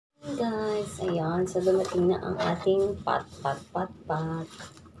guys, ayan, so dumating na ang ating pat.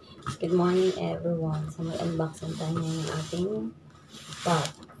 Good morning everyone. So may unboxing tayo ng ating pot.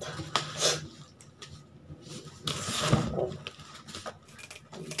 Ako.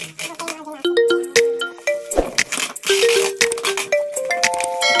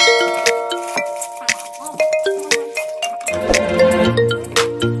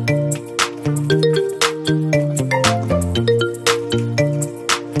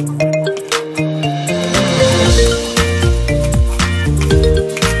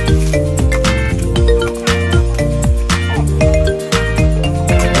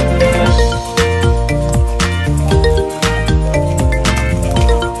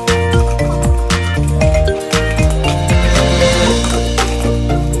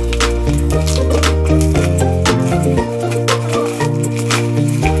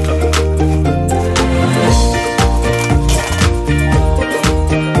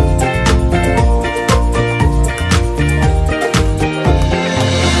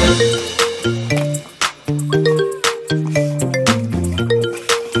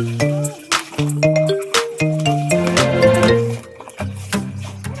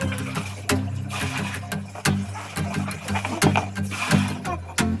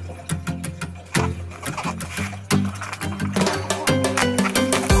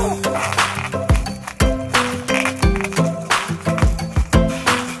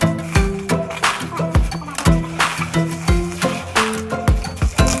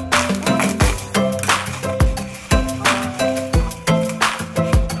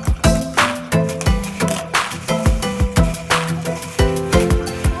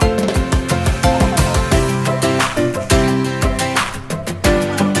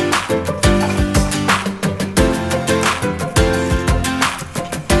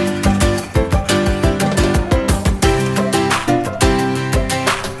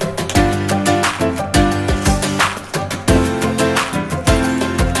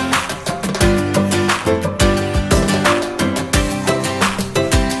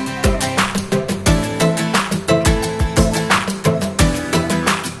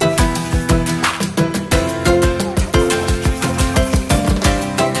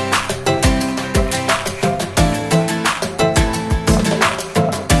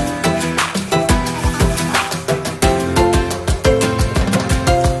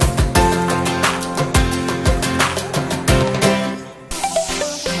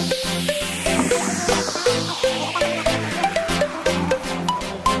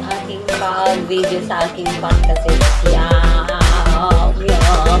 Video sa aking pot kasi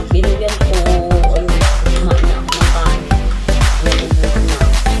binigyan ko manak na kain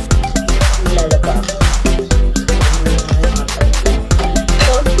lalaba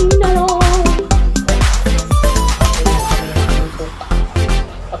so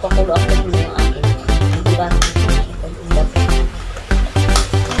papakulo ako ng mga akin diba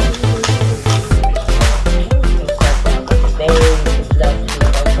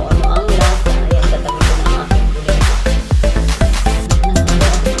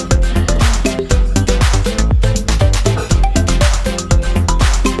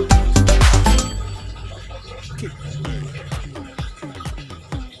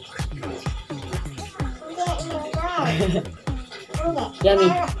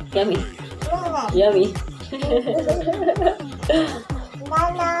Yummy.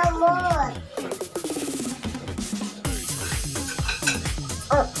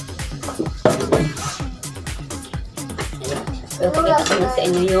 So, pakita ko na sa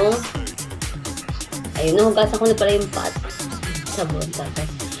inyo yung ayun, nahugasan ko na pala yung pot sabon, tapos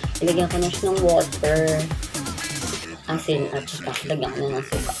ilagyan ko na siya ng water, asin, at saka lagyan ko na ng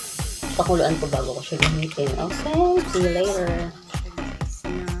suka. Pakuluan ko bago ko siya gamitin. Okay, see you later.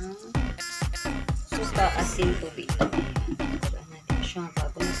 Suka, asin, tubig. Pakuluan natin siya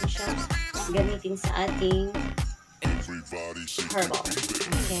bago natin siya gamitin sa ating herbal.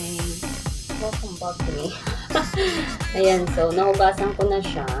 Okay. Welcome back to me. Ayan, so nahugasan ko na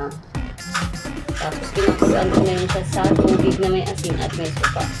siya. Tapos pinakuluan ko na yun siya sa tubig na may asin at may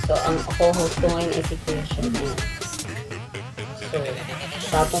suka. So, ang co-host ko ngayon ay si Kuya siya. So,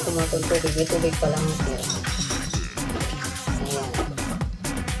 tapos kumatong tubig. May tubig pa lang ito. Ayan.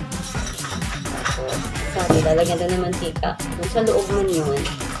 Tapos, sabi, lalagyan doon ng mantika. Kung sa loob man yun,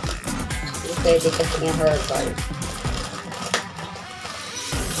 pwede kasi nga herbal.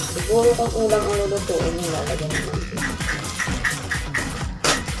 Siguro kung ulam ang lulutuin yung lalagyan ng mantika.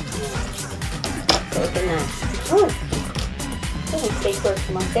 So, ito na. Oh! Ito yung safer.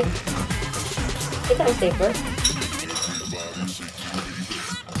 Sumasik. Ito yung safer.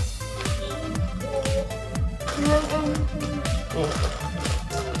 Ayan.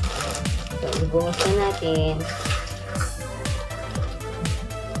 ibuhos na natin.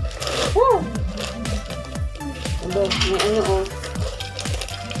 Oh! Alo, may ano oh.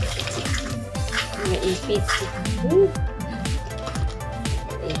 May ipis.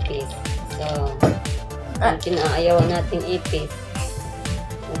 Ipis. So, ang pinaayawan natin ipis.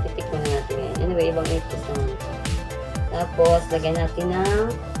 Matitikman na natin yan. Anyway, ibang ipis naman. Tapos, lagyan natin ng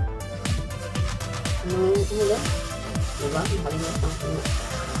ano? Diba? Makalimutan ko na.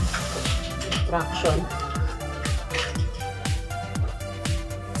 Extraction.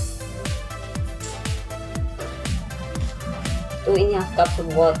 Two and a half cups of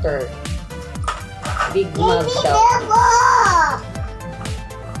water. Big mug daw.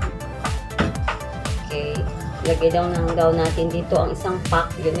 Okay. Lagay daw natin dito ang isang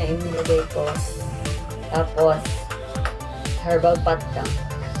pack. Yun na yung nilagay ko. Tapos, herbal pot lang.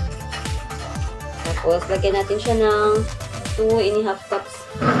 Tapos, lagyan natin siya ng 2 and a half cups.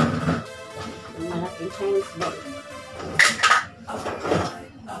 Malaking Chinese bag.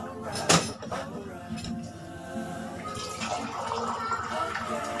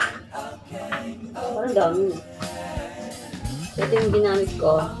 Parang dami. Ito yung ginamit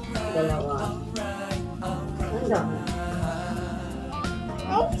ko. Dalawa. Parang dami.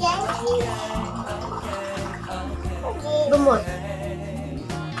 Gamot.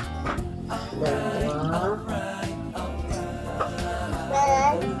 Dalawa.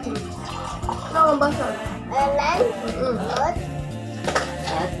 Ano ba siya?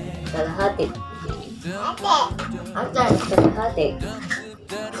 At kalahati. Ate. Kalahati.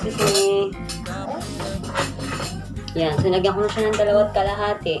 Kasi, yan. So, nagyan ko na siya ng 2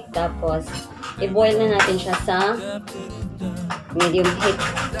 kalahati. Tapos, i-boil na natin siya sa medium heat.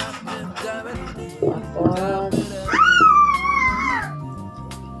 Tapos,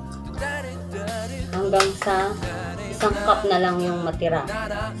 hanggang sa 1 cup na lang yung matira.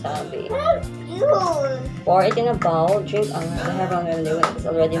 Sabi. Pour it in a bowl. Drink the herbal remedy when it's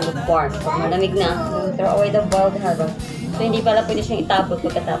already lukewarm. Pag malamig na, throw away the boiled herbal. So, hindi pala pwede siyang itapon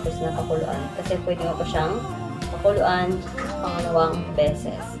pagkatapos na pakuluan. Kasi pwede mo pa siyang pakuluan pangalawang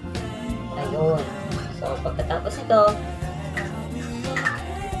beses. Ayun. So, pagkatapos ito,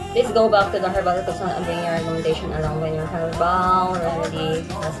 please go back to the herbal consult and bring your recommendation along when your herbal remedy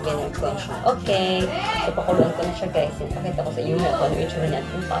has been quenched. Okay. So, pakuluan ko na siya, guys. Pakita ko sa inyo kung ano yung itsura niya at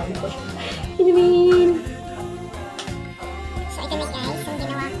kung paano ko siya inumin. So, ito na guys, yung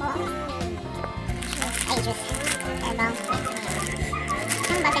ginawa ko. Ay, juice. Herbal.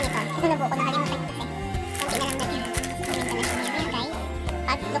 Ang baga nito. Ito na po ko, nakalimutan ko kasi. Kunti na lang natin. Kumin ko na siya ngayon guys.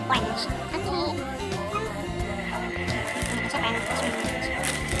 Pag lukewarm na siya. Okay.